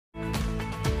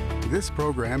This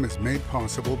program is made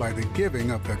possible by the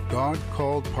giving of the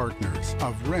God-called partners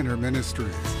of Renner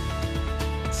Ministries.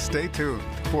 Stay tuned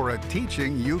for a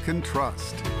teaching you can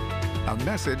trust, a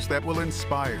message that will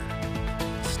inspire,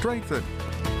 strengthen,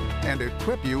 and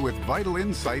equip you with vital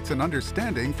insights and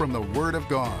understanding from the Word of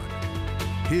God.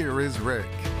 Here is Rick.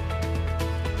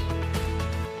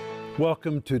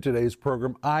 Welcome to today's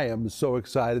program. I am so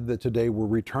excited that today we're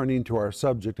returning to our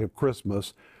subject of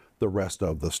Christmas, the rest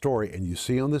of the story. And you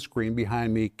see on the screen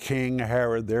behind me, King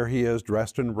Herod, there he is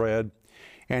dressed in red,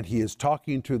 and he is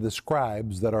talking to the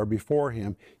scribes that are before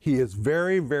him. He is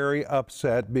very, very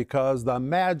upset because the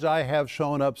Magi have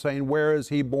shown up saying, "Where is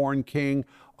he born King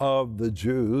of the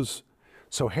Jews?"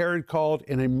 So Herod called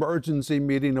an emergency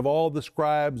meeting of all the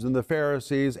scribes and the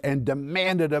Pharisees and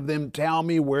demanded of them, "Tell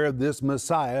me where this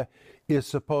Messiah is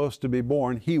supposed to be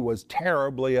born." He was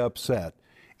terribly upset.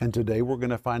 And today we're going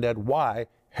to find out why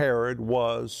Herod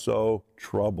was so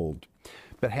troubled.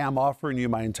 But hey, I'm offering you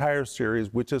my entire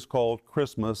series, which is called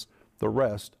Christmas, the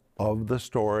Rest of the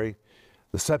Story.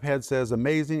 The subhead says,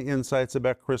 Amazing Insights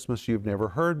About Christmas You've Never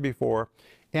Heard Before.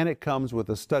 And it comes with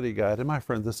a study guide. And my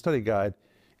friends, the study guide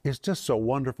is just so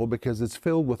wonderful because it's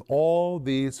filled with all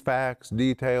these facts,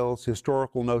 details,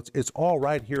 historical notes. It's all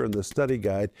right here in the study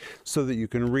guide so that you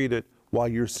can read it while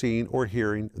you're seeing or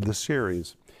hearing the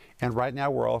series. And right now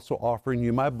we're also offering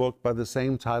you my book by the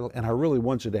same title, and I really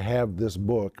want you to have this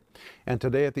book. And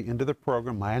today at the end of the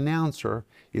program, my announcer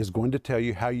is going to tell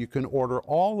you how you can order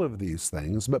all of these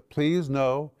things. But please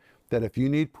know that if you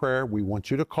need prayer, we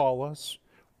want you to call us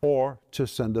or to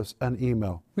send us an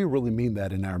email. We really mean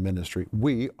that in our ministry.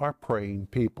 We are praying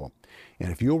people.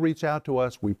 And if you'll reach out to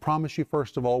us, we promise you,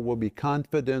 first of all, we'll be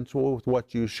confidential with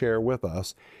what you share with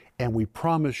us. And we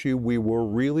promise you we will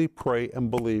really pray and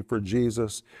believe for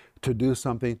Jesus to do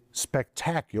something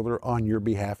spectacular on your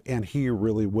behalf, and he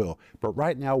really will. But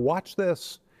right now, watch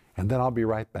this, and then I'll be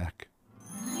right back.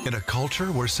 In a culture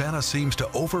where Santa seems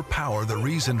to overpower the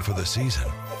reason for the season,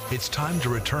 it's time to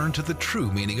return to the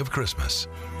true meaning of Christmas.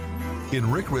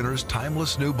 In Rick Renner's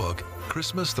timeless new book,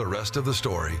 Christmas, the Rest of the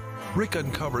Story, Rick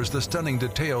uncovers the stunning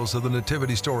details of the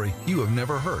nativity story you have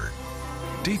never heard.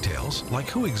 Details like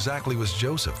who exactly was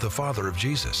Joseph, the father of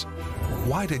Jesus?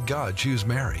 Why did God choose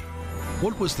Mary?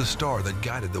 What was the star that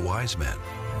guided the wise men?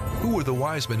 Who were the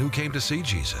wise men who came to see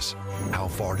Jesus? How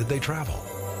far did they travel?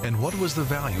 And what was the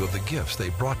value of the gifts they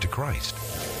brought to Christ?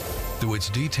 Through its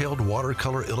detailed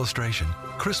watercolor illustration,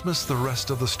 Christmas, the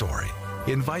Rest of the Story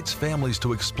invites families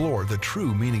to explore the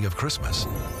true meaning of Christmas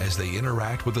as they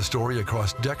interact with the story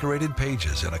across decorated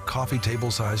pages in a coffee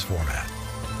table-size format.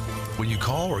 When you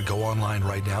call or go online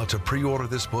right now to pre-order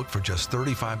this book for just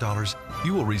 $35,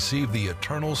 you will receive the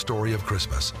eternal story of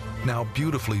Christmas, now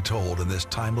beautifully told in this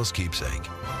timeless keepsake.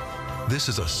 This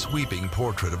is a sweeping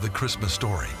portrait of the Christmas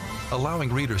story,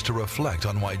 allowing readers to reflect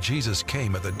on why Jesus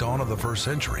came at the dawn of the first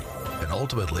century, and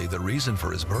ultimately the reason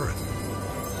for his birth.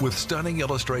 With stunning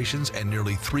illustrations and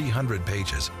nearly 300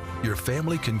 pages, your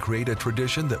family can create a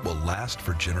tradition that will last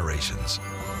for generations.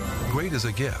 Great as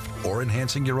a gift or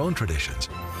enhancing your own traditions,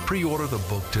 pre-order the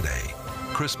book today.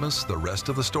 Christmas, the Rest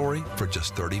of the Story, for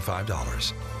just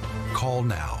 $35. Call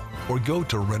now or go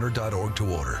to Renner.org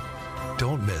to order.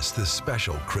 Don't miss this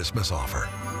special Christmas offer.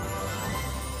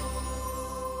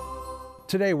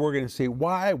 Today we're going to see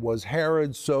why was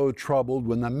Herod so troubled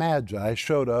when the Magi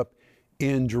showed up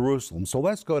in Jerusalem. So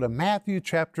let's go to Matthew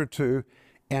chapter 2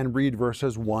 and read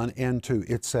verses 1 and 2.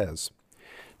 It says,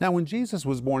 Now when Jesus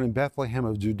was born in Bethlehem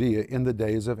of Judea in the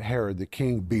days of Herod the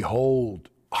king, behold,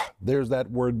 there's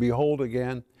that word behold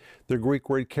again. The Greek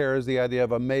word carries the idea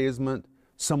of amazement,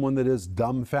 someone that is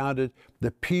dumbfounded.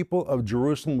 The people of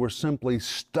Jerusalem were simply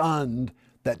stunned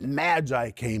that Magi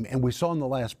came. And we saw in the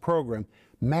last program,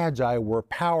 Magi were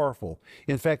powerful.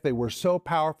 In fact, they were so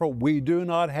powerful, we do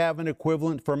not have an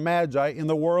equivalent for Magi in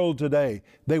the world today.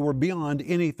 They were beyond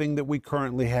anything that we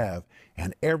currently have.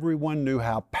 And everyone knew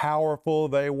how powerful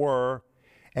they were.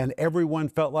 And everyone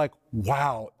felt like,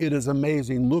 wow, it is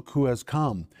amazing. Look who has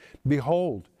come.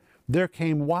 Behold, there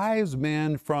came wise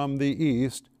men from the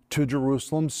east to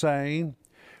Jerusalem, saying,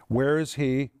 Where is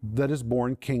he that is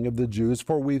born King of the Jews?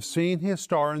 For we've seen his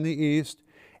star in the east,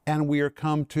 and we are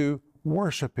come to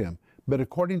worship him. But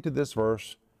according to this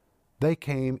verse, they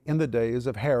came in the days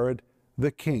of Herod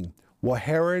the king. Well,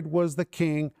 Herod was the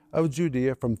king of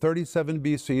Judea from 37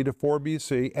 BC to 4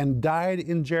 BC and died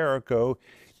in Jericho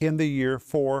in the year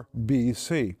 4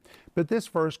 BC. But this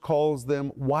verse calls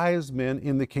them wise men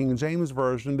in the King James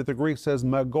Version, but the Greek says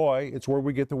magoi. It's where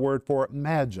we get the word for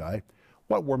magi.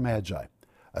 What were magi?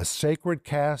 A sacred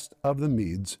caste of the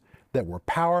Medes that were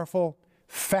powerful,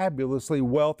 fabulously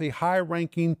wealthy,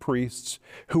 high-ranking priests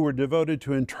who were devoted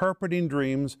to interpreting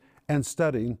dreams and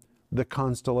studying the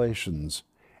constellations.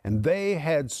 And they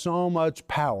had so much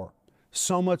power,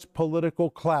 so much political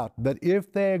clout, that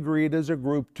if they agreed as a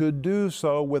group to do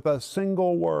so with a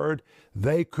single word,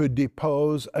 they could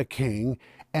depose a king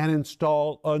and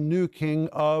install a new king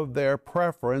of their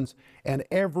preference. And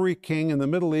every king in the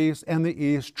Middle East and the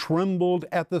East trembled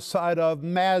at the sight of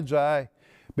Magi,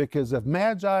 because if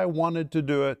Magi wanted to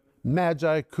do it,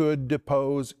 Magi could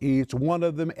depose each one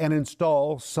of them and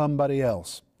install somebody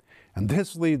else. And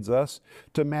this leads us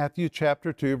to Matthew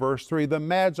chapter 2, verse 3. The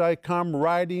Magi come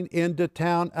riding into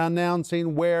town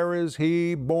announcing, "Where is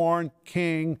he born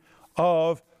King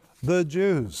of the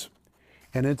Jews?"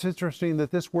 And it's interesting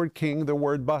that this word king, the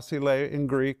word basileia in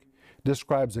Greek,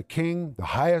 describes a king, the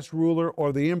highest ruler,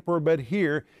 or the emperor. But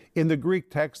here in the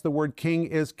Greek text, the word king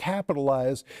is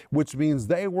capitalized, which means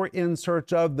they were in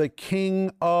search of the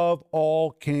King of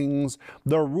all kings,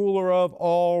 the ruler of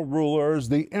all rulers,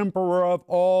 the emperor of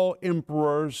all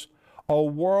emperors, a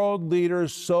world leader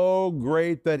so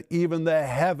great that even the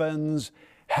heavens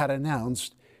had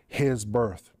announced his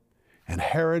birth. And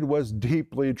Herod was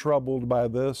deeply troubled by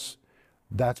this.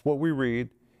 That's what we read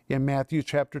in Matthew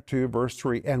chapter 2, verse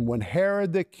 3. And when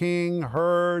Herod the king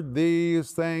heard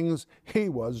these things, he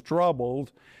was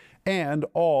troubled, and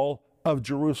all of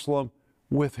Jerusalem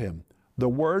with him. The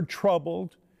word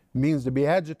troubled means to be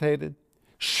agitated,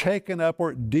 shaken up,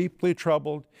 or deeply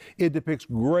troubled. It depicts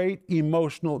great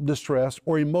emotional distress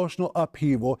or emotional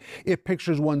upheaval. It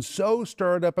pictures one so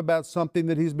stirred up about something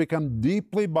that he's become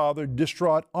deeply bothered,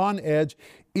 distraught, on edge,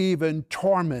 even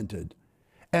tormented.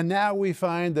 And now we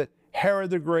find that Herod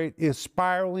the Great is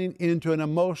spiraling into an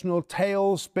emotional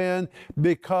tailspin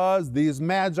because these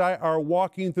magi are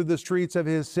walking through the streets of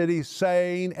his city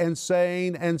saying and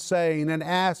saying and saying and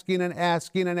asking and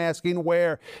asking and asking,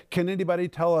 where? Can anybody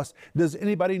tell us? Does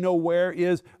anybody know where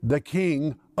is the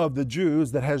King of the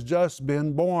Jews that has just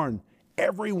been born?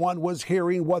 Everyone was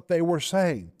hearing what they were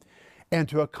saying. And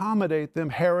to accommodate them,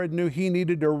 Herod knew he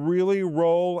needed to really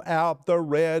roll out the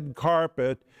red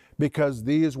carpet, because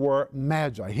these were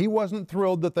magi. He wasn't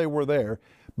thrilled that they were there,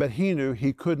 but he knew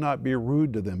he could not be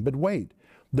rude to them. But wait,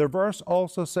 the verse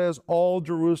also says all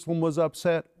Jerusalem was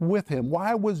upset with him.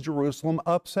 Why was Jerusalem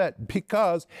upset?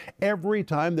 Because every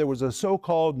time there was a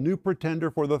so-called new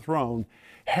pretender for the throne,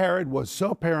 Herod was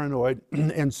so paranoid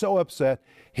and so upset,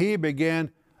 he began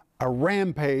a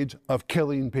rampage of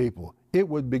killing people. It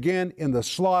would begin in the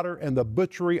slaughter and the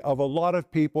butchery of a lot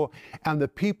of people, and the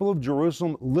people of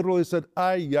Jerusalem literally said,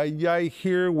 ay, ay, ay,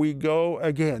 here we go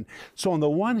again. So on the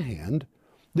one hand,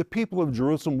 the people of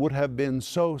Jerusalem would have been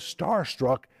so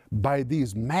starstruck by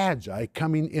these magi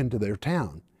coming into their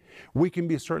town. We can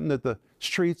be certain that the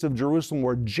streets of Jerusalem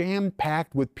were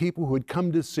jam-packed with people who had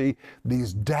come to see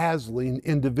these dazzling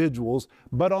individuals.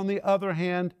 But on the other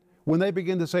hand, when they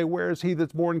began to say, where is he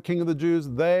that's born King of the Jews?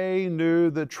 They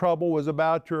knew that trouble was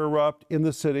about to erupt in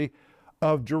the city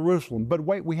of Jerusalem. But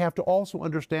wait, we have to also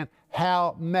understand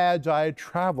how Magi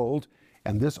traveled,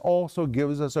 and this also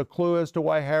gives us a clue as to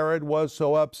why Herod was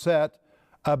so upset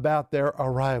about their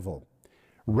arrival.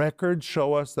 Records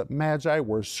show us that Magi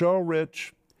were so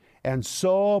rich and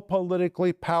so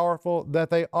politically powerful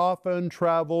that they often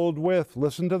traveled with,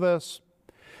 listen to this,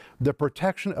 the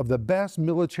protection of the best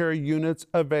military units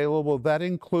available. That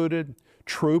included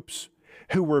troops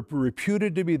who were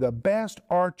reputed to be the best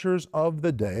archers of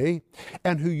the day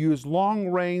and who used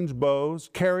long-range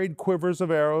bows, carried quivers of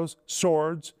arrows,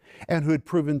 swords, and who had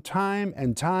proven time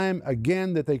and time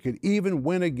again that they could even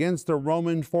win against the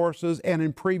Roman forces. And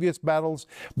in previous battles,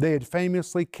 they had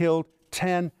famously killed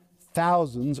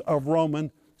 10,000s of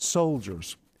Roman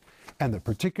soldiers. And the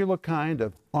particular kind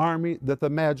of army that the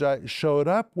Magi showed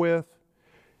up with,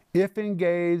 if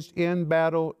engaged in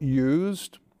battle,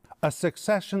 used a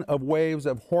succession of waves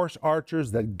of horse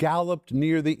archers that galloped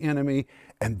near the enemy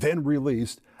and then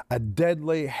released a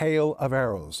deadly hail of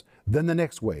arrows. Then the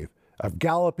next wave of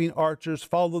galloping archers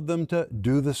followed them to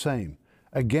do the same.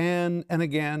 Again and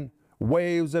again,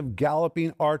 waves of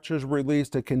galloping archers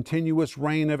released a continuous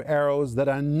rain of arrows that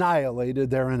annihilated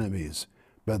their enemies.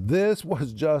 But this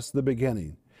was just the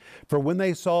beginning. For when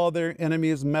they saw their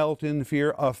enemies melt in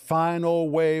fear, a final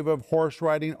wave of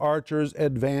horse-riding archers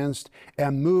advanced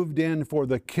and moved in for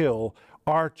the kill.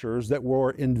 Archers that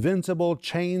wore invincible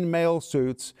chainmail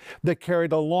suits, that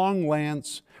carried a long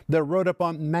lance, that rode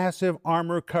upon massive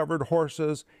armor-covered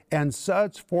horses, and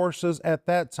such forces at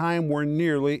that time were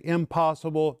nearly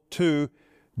impossible to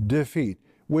defeat.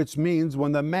 Which means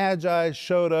when the Magi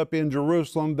showed up in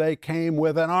Jerusalem, they came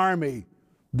with an army.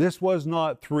 This was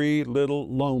not three little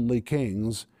lonely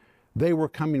kings. They were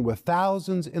coming with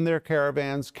thousands in their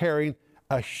caravans, carrying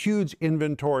a huge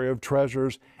inventory of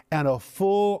treasures and a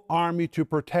full army to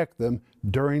protect them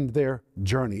during their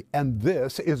journey. And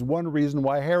this is one reason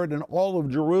why Herod and all of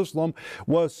Jerusalem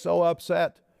was so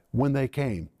upset when they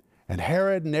came. And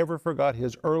Herod never forgot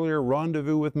his earlier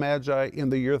rendezvous with Magi in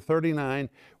the year 39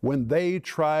 when they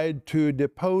tried to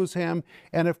depose him.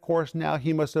 And of course, now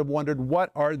he must have wondered,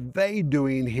 what are they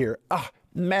doing here?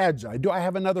 Magi. Do I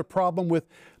have another problem with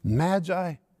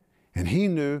Magi? And he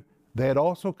knew they had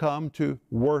also come to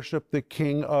worship the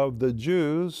King of the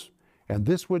Jews. And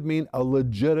this would mean a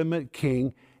legitimate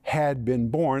king had been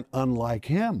born, unlike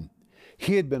him.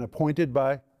 He had been appointed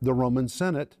by the Roman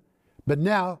Senate, but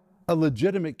now a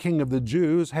legitimate king of the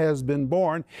Jews has been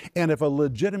born. And if a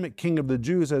legitimate king of the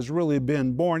Jews has really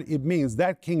been born, it means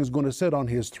that king is going to sit on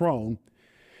his throne.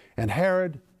 And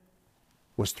Herod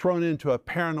was thrown into a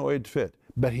paranoid fit,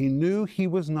 but he knew he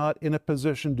was not in a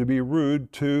position to be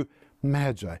rude to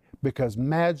Magi, because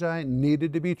Magi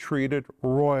needed to be treated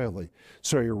royally.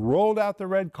 So he rolled out the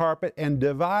red carpet and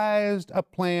devised a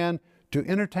plan to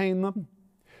entertain them,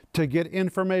 to get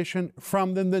information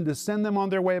from them, then to send them on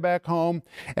their way back home.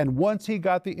 And once he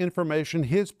got the information,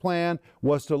 his plan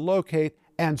was to locate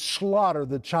and slaughter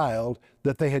the child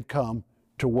that they had come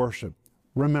to worship.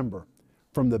 Remember,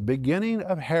 from the beginning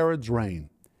of Herod's reign,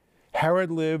 Herod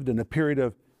lived in a period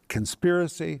of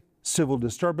conspiracy, civil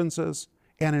disturbances,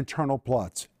 and internal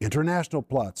plots, international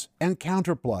plots, and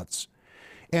counterplots.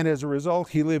 And as a result,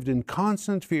 he lived in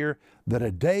constant fear that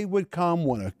a day would come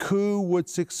when a coup would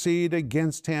succeed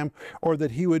against him, or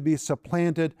that he would be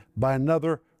supplanted by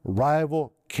another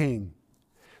rival king.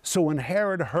 So when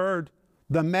Herod heard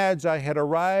the Magi had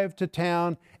arrived to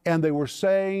town, and they were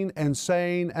saying and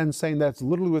saying and saying, that's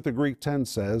literally what the Greek tense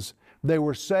says, they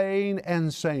were saying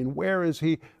and saying, where is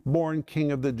he born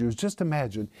King of the Jews? Just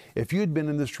imagine if you'd been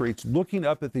in the streets looking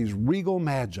up at these regal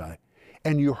Magi,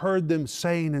 and you heard them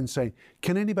saying and saying,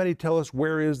 can anybody tell us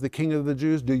where is the King of the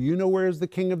Jews? Do you know where is the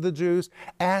King of the Jews?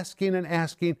 Asking and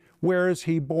asking, where is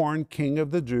he born King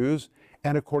of the Jews?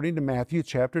 And according to Matthew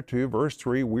chapter 2, verse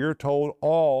 3, we are told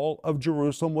all of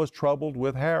Jerusalem was troubled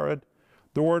with Herod.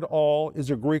 The word all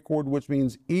is a Greek word which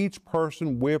means each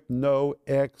person with no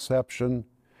exception.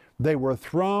 They were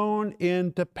thrown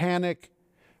into panic,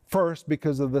 first,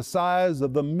 because of the size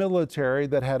of the military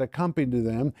that had accompanied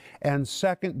them, and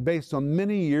second, based on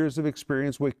many years of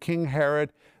experience with King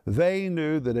Herod, they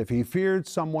knew that if he feared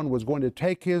someone was going to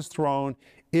take his throne,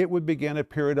 it would begin a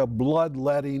period of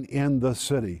bloodletting in the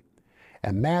city.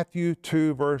 And Matthew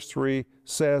 2, verse 3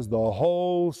 says the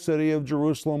whole city of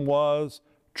Jerusalem was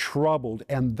troubled.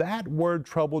 And that word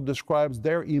troubled describes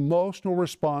their emotional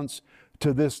response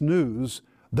to this news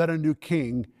that a new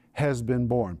king has been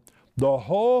born. The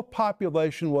whole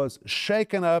population was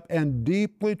shaken up and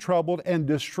deeply troubled and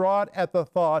distraught at the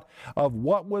thought of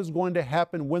what was going to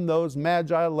happen when those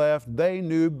Magi left. They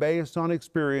knew, based on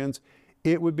experience,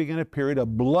 it would begin a period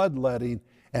of bloodletting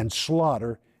and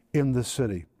slaughter in the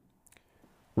city.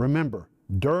 Remember,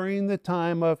 during the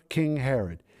time of King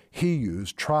Herod, he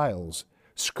used trials,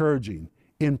 scourging,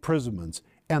 imprisonments,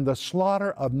 and the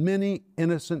slaughter of many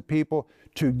innocent people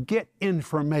to get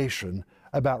information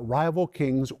about rival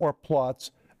kings or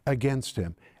plots against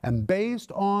him. And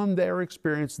based on their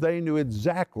experience, they knew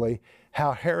exactly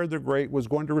how Herod the Great was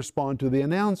going to respond to the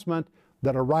announcement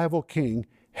that a rival king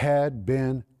had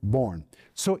been born.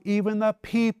 So even the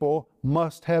people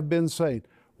must have been saying,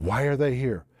 why are they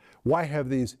here? Why have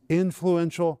these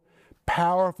influential,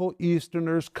 powerful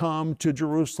Easterners come to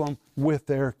Jerusalem with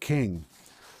their king?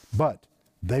 But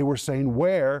they were saying,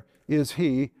 where is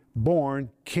he born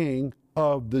King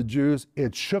of the Jews?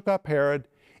 It shook up Herod,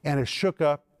 and it shook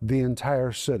up the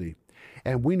entire city.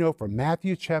 And we know from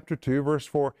Matthew chapter 2, verse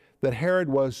 4, that Herod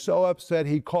was so upset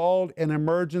he called an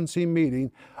emergency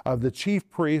meeting of the chief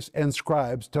priests and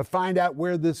scribes to find out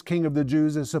where this King of the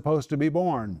Jews is supposed to be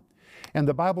born. And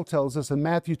the Bible tells us in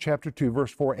Matthew chapter 2,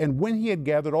 verse 4, and when he had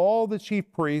gathered all the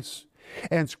chief priests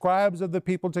and scribes of the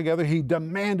people together, he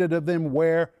demanded of them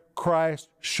where Christ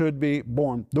should be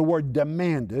born. The word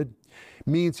demanded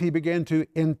means he began to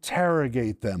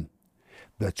interrogate them.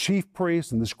 The chief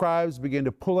priests and the scribes began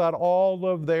to pull out all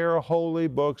of their holy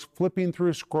books, flipping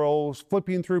through scrolls,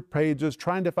 flipping through pages,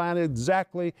 trying to find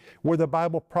exactly where the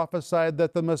Bible prophesied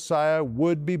that the Messiah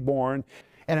would be born.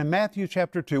 And in Matthew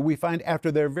chapter 2, we find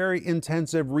after their very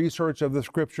intensive research of the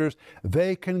scriptures,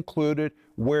 they concluded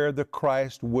where the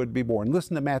Christ would be born.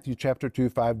 Listen to Matthew chapter 2,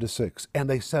 5-6. And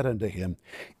they said unto him,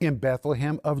 in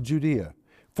Bethlehem of Judea,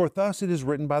 For thus it is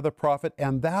written by the prophet,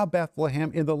 And thou,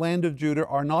 Bethlehem, in the land of Judah,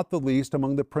 art not the least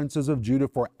among the princes of Judah,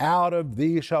 for out of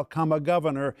thee shall come a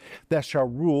governor that shall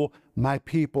rule my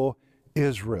people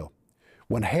Israel.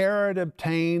 When Herod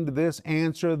obtained this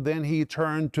answer, then he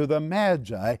turned to the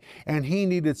Magi, and he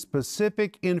needed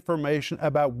specific information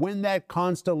about when that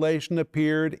constellation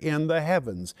appeared in the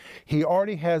heavens. He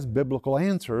already has biblical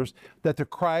answers that the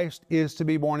Christ is to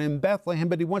be born in Bethlehem,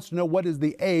 but he wants to know what is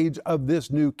the age of this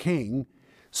new king.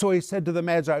 So he said to the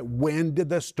Magi, when did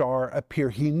the star appear?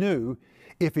 He knew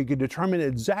if he could determine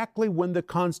exactly when the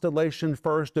constellation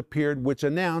first appeared, which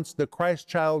announced the Christ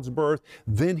child's birth,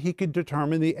 then he could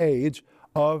determine the age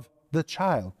of the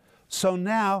child. So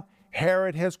now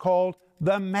Herod has called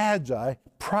the Magi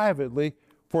privately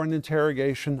for an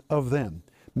interrogation of them.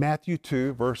 Matthew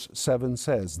 2, verse 7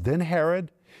 says, Then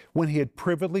Herod, when he had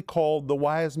privately called the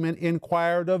wise men,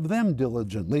 inquired of them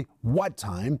diligently what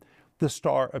time the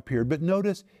star appeared. But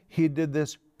notice he did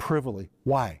this privily.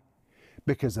 Why?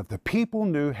 Because if the people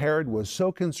knew Herod was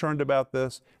so concerned about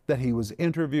this that he was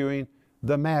interviewing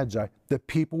the Magi, the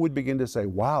people would begin to say,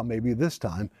 wow, maybe this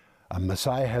time a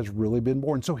Messiah has really been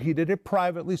born. So he did it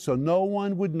privately so no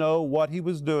one would know what he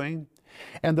was doing.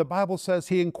 And the Bible says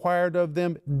he inquired of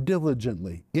them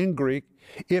diligently. In Greek,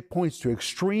 it points to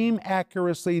extreme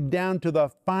accuracy down to the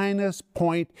finest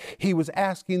point. He was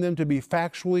asking them to be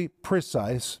factually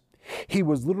precise. He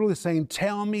was literally saying,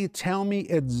 tell me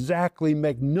exactly,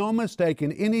 make no mistake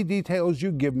in any details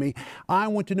you give me. I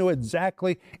want to know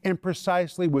exactly and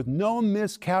precisely with no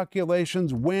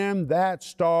miscalculations when that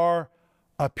star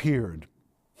appeared.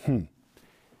 And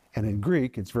in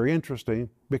Greek, it's very interesting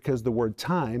because the word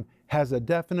time has a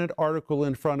definite article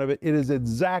in front of it. It is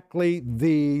exactly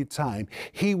the time.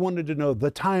 He wanted to know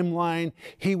the timeline.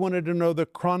 He wanted to know the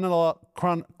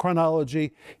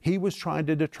chronology. He was trying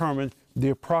to determine the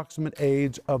approximate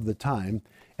age of the time.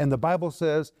 And the Bible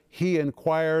says he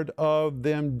inquired of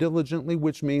them diligently,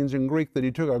 which means in Greek that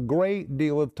he took a great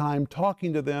deal of time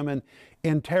talking to them and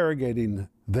interrogating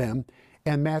them.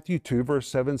 And Matthew 2, verse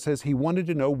 7 says he wanted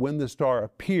to know when the star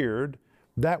appeared.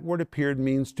 That word appeared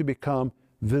means to become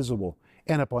visible.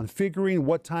 And upon figuring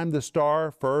what time the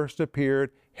star first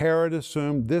appeared, Herod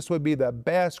assumed this would be the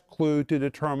best clue to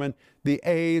determine the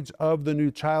age of the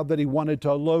new child that he wanted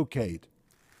to locate.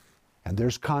 And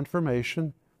there's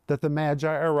confirmation that the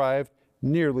Magi arrived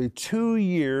nearly 2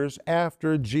 years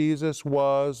after Jesus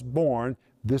was born.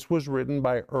 This was written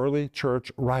by early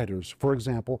church writers. For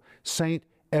example, St.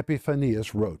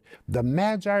 Epiphanius wrote, The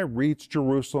Magi reached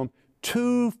Jerusalem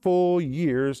 2 full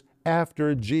years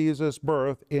after Jesus'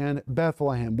 birth in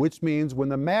Bethlehem, which means when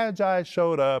the Magi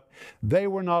showed up, they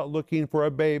were not looking for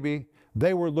a baby,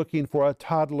 they were looking for a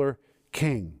toddler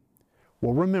king.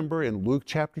 Well, remember in Luke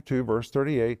chapter 2, verse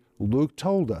 38, Luke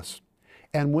told us,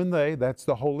 and when they, that's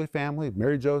the Holy Family,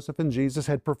 Mary, Joseph, and Jesus,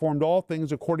 had performed all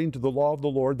things according to the law of the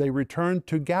Lord, they returned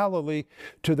to Galilee,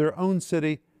 to their own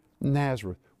city,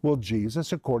 Nazareth. Well,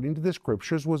 Jesus, according to the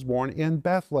Scriptures, was born in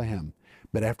Bethlehem.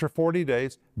 But after 40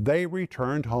 days, they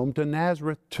returned home to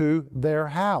Nazareth, to their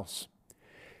house.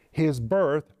 His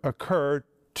birth occurred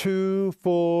 2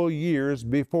 full years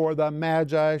before the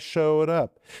Magi showed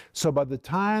up. So by the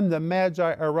time the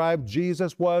Magi arrived,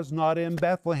 Jesus was not in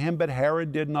Bethlehem, but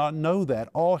Herod did not know that.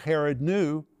 All Herod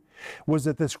knew was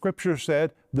that the Scripture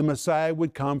said the Messiah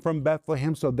would come from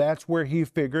Bethlehem, so that's where he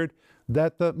figured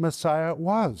that the Messiah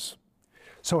was.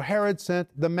 So Herod sent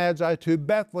the Magi to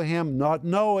Bethlehem, not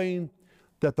knowing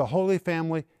that the Holy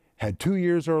Family had 2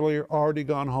 years earlier already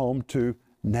gone home to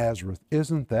Nazareth.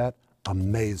 Isn't that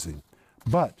amazing?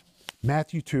 But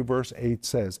Matthew 2, verse 8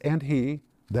 says, And he,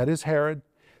 that is Herod,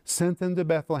 sent them to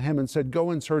Bethlehem and said, Go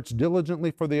and search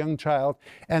diligently for the young child,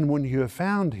 and when you have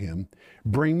found him,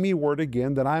 bring me word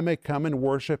again that I may come and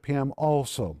worship him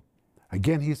also.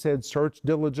 Again, he said, search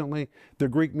diligently. The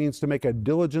Greek means to make a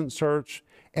diligent search.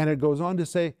 And it goes on to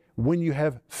say, when you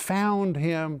have found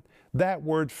him, that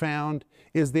word found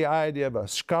is the idea of a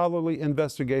scholarly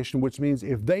investigation, which means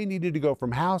if they needed to go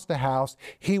from house to house,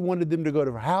 he wanted them to go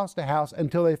to house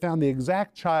until they found the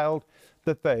exact child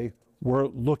that they were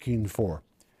looking for.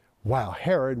 Wow,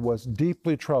 Herod was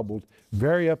deeply troubled,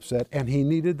 very upset, and he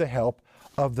needed the help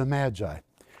of the Magi.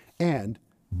 And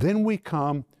then we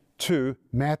come to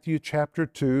Matthew chapter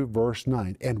 2, verse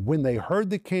 9. And when they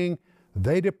heard the king,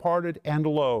 they departed, and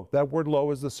lo, that word lo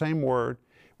is the same word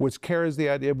which carries the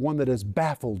idea of one that is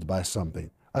baffled by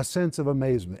something, a sense of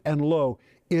amazement. And lo,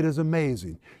 it is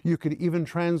amazing. You could even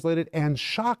translate it, and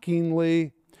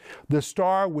shockingly, the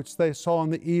star which they saw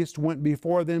in the east went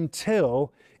before them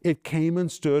till it came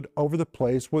and stood over the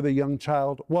place where the young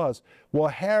child was. Well,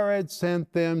 Herod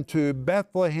sent them to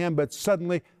Bethlehem, but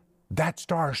suddenly that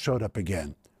star showed up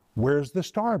again. Where's the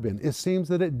star been? It seems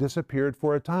that it disappeared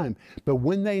for a time. But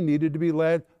when they needed to be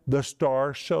led, the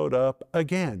star showed up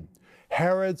again.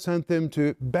 Herod sent them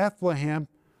to Bethlehem.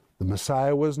 The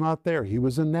Messiah was not there. He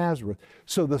was in Nazareth.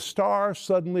 So the star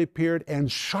suddenly appeared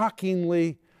and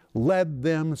shockingly led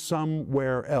them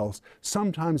somewhere else.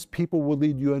 Sometimes people will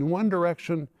lead you in one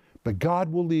direction, but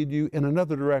God will lead you in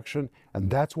another direction, and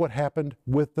that's what happened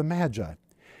with the Magi.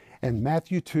 And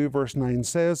Matthew 2, verse 9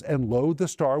 says, "And lo, the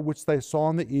star which they saw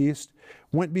in the east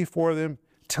went before them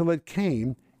till it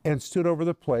came and stood over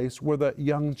the place where the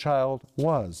young child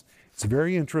was." It's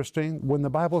very interesting. When the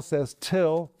Bible says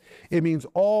till, it means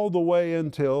all the way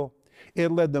until.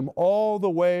 It led them all the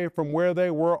way from where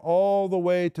they were, all the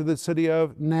way to the city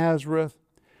of Nazareth,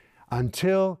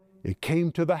 until it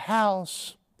came to the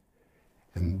house.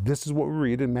 And this is what we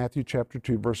read in Matthew chapter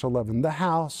 2, verse 11. The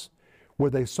house where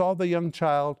they saw the young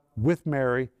child with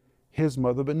Mary, his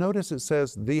mother. But notice it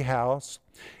says the house,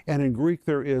 and in Greek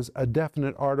there is a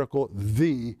definite article,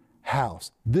 the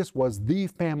house. This was the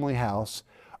family house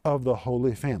of the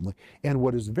Holy Family. And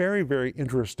what is very, very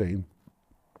interesting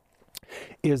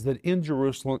is that in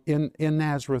Jerusalem, in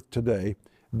Nazareth today,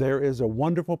 there is a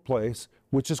wonderful place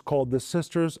which is called the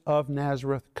Sisters of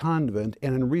Nazareth Convent,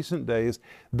 and in recent days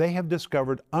they have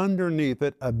discovered underneath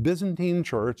it a Byzantine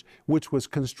church which was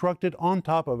constructed on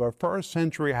top of a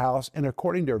first-century house, and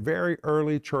according to very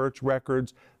early church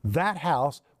records, that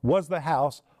house was the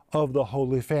house of the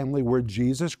Holy Family where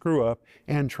Jesus grew up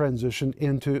and transitioned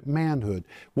into manhood.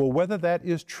 Well, whether that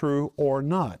is true or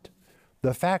not,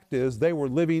 the fact is they were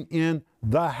living in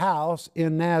the house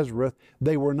in Nazareth.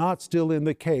 They were not still in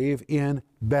the cave in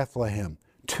Bethlehem.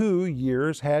 2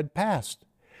 years had passed.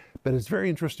 But it's very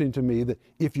interesting to me that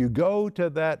if you go to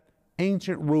that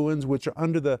ancient ruins which are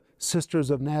under the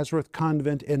Sisters of Nazareth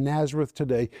Convent in Nazareth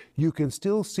today, you can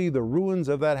still see the ruins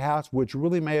of that house, which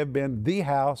really may have been the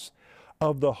house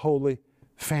of the Holy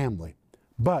Family.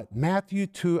 But Matthew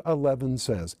 2:11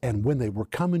 says, "And when they were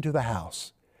come into the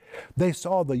house, they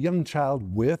saw the young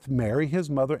child with Mary, his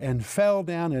mother, and fell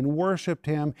down and worshiped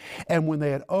him. And when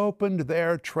they had opened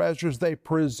their treasures, they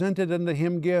presented unto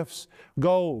him gifts,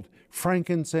 gold,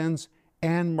 frankincense,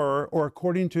 and myrrh." Or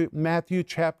according to Matthew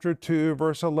chapter 2,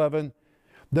 verse 11,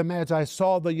 "The Magi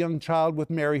saw the young child with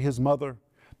Mary, his mother.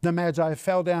 The Magi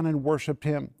fell down and worshiped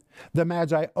him. The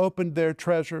Magi opened their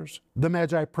treasures. The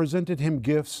Magi presented him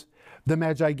gifts. The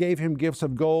Magi gave him gifts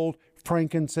of gold,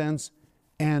 frankincense,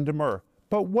 and myrrh."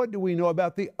 But what do we know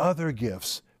about the other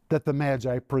gifts that the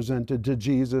Magi presented to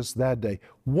Jesus that day?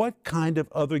 What kind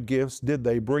of other gifts did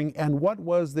they bring, and what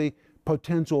was the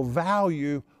potential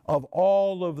value of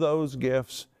all of those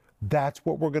gifts? That's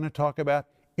what we're going to talk about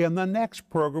in the next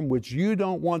program, which you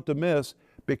don't want to miss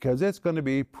because it's going to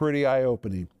be pretty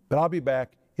eye-opening. But I'll be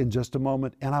back in just a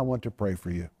moment, and I want to pray for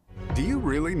you. Do you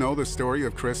really know the story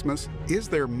of Christmas? Is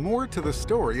there more to the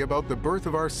story about the birth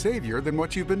of our Savior than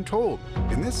what you've been told?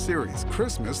 In this series,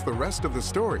 Christmas, the Rest of the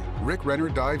Story, Rick Renner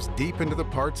dives deep into the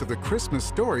parts of the Christmas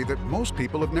story that most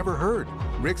people have never heard.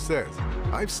 Rick says,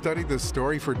 "I've studied this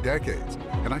story for decades,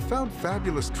 and I found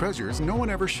fabulous treasures no one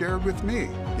ever shared with me."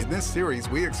 In this series,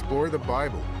 we explore the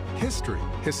Bible, history,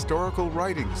 historical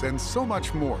writings, and so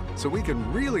much more, so we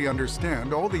can really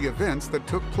understand all the events that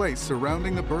took place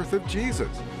surrounding the birth of Jesus.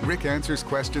 Rick answers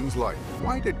questions like,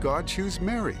 why did God choose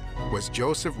Mary? Was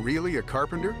Joseph really a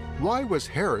carpenter? Why was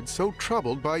Herod so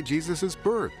troubled by Jesus'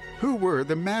 birth? Who were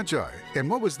the Magi? And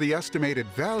what was the estimated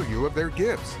value of their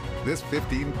gifts? This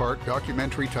 15-part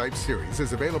documentary-type series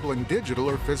is available in digital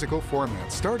or physical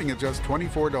format, starting at just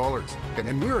 $24.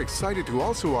 And we're excited to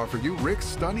also offer you Rick's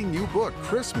stunning new book,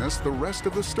 Christmas, the Rest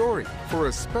of the Story, for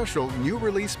a special new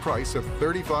release price of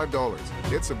 $35.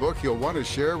 It's a book you'll want to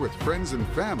share with friends and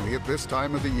family at this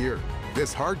time of the year.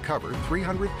 This hardcover,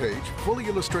 300-page, fully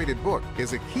illustrated book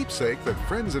is a keepsake that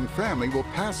friends and family will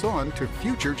pass on to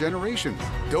future generations.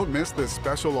 Don't miss this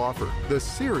special offer, the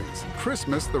series,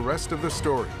 Christmas, the Rest of the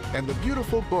Story, and the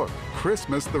beautiful book,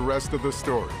 Christmas, the Rest of the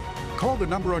Story. Call the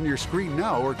number on your screen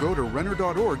now or go to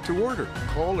Renner.org to order.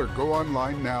 Call or go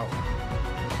online now.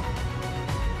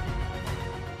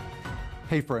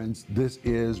 Hey friends, this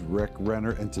is Rick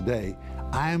Renner, and today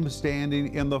I am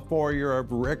standing in the foyer of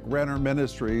Rick Renner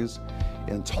Ministries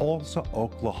in Tulsa,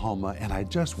 Oklahoma, and I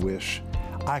just wish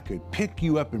I could pick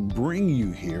you up and bring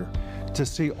you here to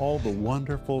see all the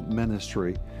wonderful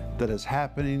ministry that is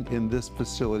happening in this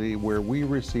facility where we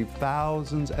receive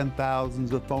thousands and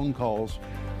thousands of phone calls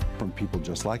from people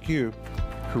just like you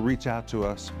who reach out to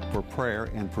us for prayer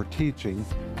and for teaching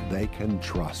they can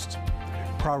trust.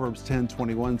 Proverbs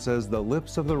 10:21 says, "The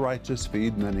lips of the righteous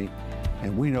feed many,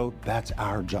 And we know that's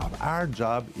our job. Our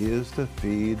job is to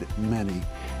feed many.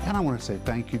 And I want to say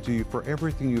thank you to you for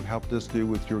everything you've helped us do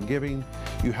with your giving.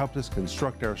 You helped us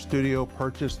construct our studio,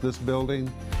 purchase this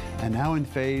building, and now in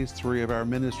phase 3 of our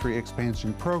ministry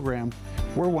expansion program,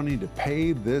 we're wanting to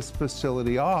pay this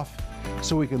facility off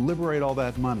so we can liberate all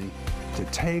that money to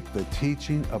take the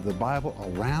teaching of the Bible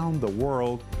around the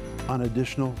world on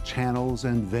additional channels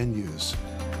and venues.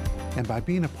 And by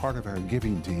being a part of our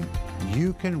giving team,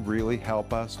 you can really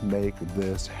help us make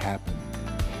this happen.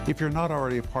 If you're not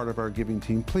already a part of our giving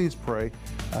team, please pray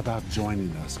about joining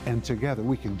us. And together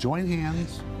we can join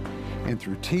hands, and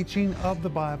through teaching of the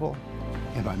Bible,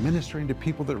 and by ministering to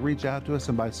people that reach out to us,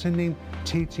 and by sending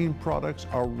teaching products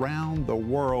around the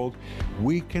world,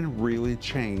 we can really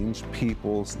change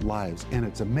people's lives. And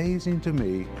it's amazing to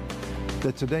me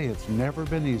that today it's never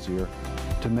been easier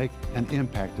to make an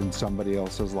impact in somebody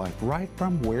else's life, right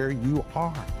from where you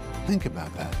are. Think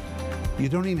about that. You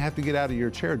don't even have to get out of your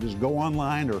chair. Just go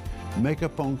online or make a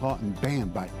phone call, and bam,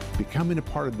 by becoming a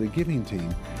part of the giving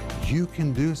team, you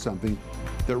can do something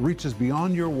that reaches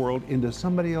beyond your world into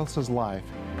somebody else's life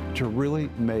to really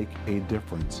make a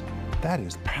difference. That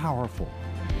is powerful.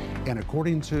 And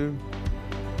according to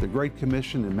the Great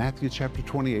Commission in Matthew chapter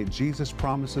 28, Jesus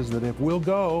promises that if we'll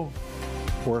go,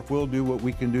 or if we'll do what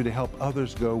we can do to help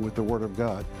others go with the Word of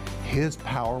God, His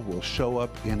power will show up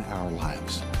in our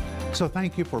lives. So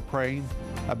thank you for praying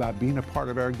about being a part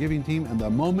of our giving team. And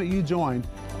the moment you join,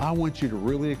 I want you to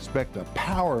really expect the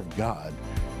power of God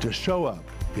to show up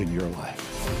in your life.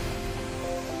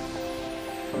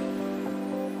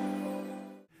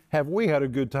 Have we had a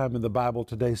good time in the Bible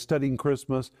today studying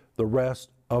Christmas, the rest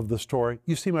of the story?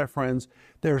 You see, my friends,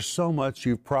 there's so much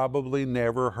you've probably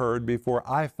never heard before.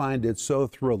 I find it so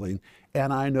thrilling,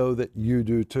 and I know that you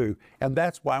do too. And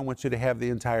that's why I want you to have the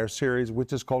entire series,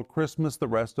 which is called Christmas, the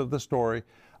Rest of the Story.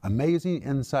 Amazing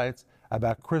insights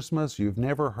about Christmas you've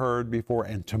never heard before.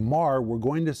 And tomorrow we're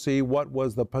going to see what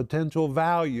was the potential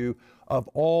value of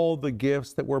all the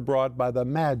gifts that were brought by the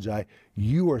Magi.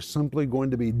 You are simply going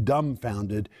to be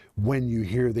dumbfounded when you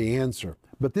hear the answer.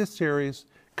 But this series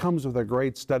comes with a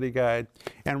great study guide.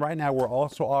 And right now we're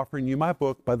also offering you my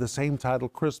book by the same title,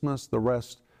 Christmas, the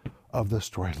Rest of the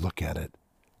Story. Look at it.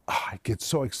 I get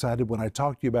so excited when I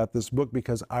talk to you about this book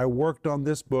because I worked on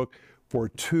this book for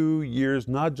 2 years,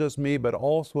 not just me, but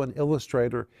also an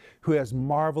illustrator who has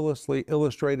marvelously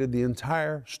illustrated the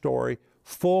entire story,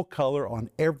 full color on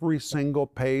every single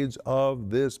page of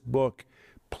this book.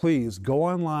 Please go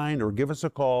online or give us a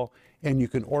call, and you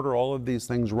can order all of these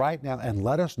things right now and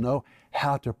let us know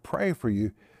how to pray for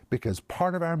you, because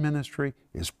part of our ministry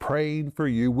is praying for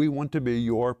you. We want to be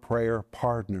your prayer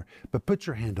partner. But put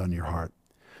your hand on your heart.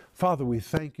 Father, we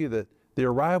thank you that the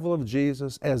arrival of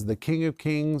Jesus as the King of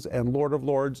Kings and Lord of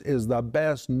Lords is the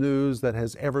best news that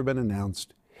has ever been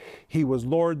announced. He was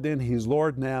Lord then, He's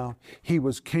Lord now. He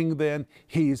was King then,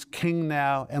 He's King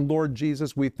now. And Lord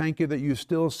Jesus, we thank you that you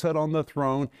still sit on the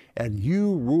throne and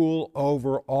you rule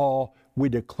over all. We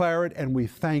declare it and we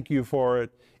thank you for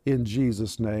it. In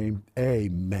Jesus' name,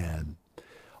 amen.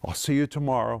 I'll see you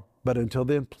tomorrow. But until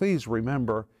then, please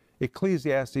remember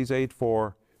Ecclesiastes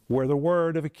 8:4, where the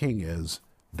word of a king is,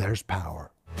 there's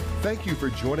power. Thank you for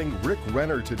joining Rick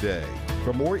Renner today.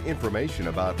 For more information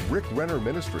about Rick Renner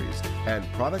Ministries and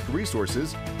product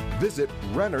resources, visit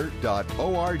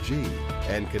renner.org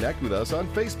and connect with us on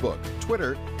Facebook,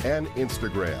 Twitter, and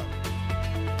Instagram.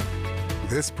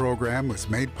 This program was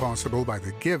made possible by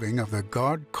the giving of the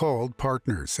God-called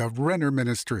partners of Renner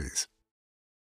Ministries.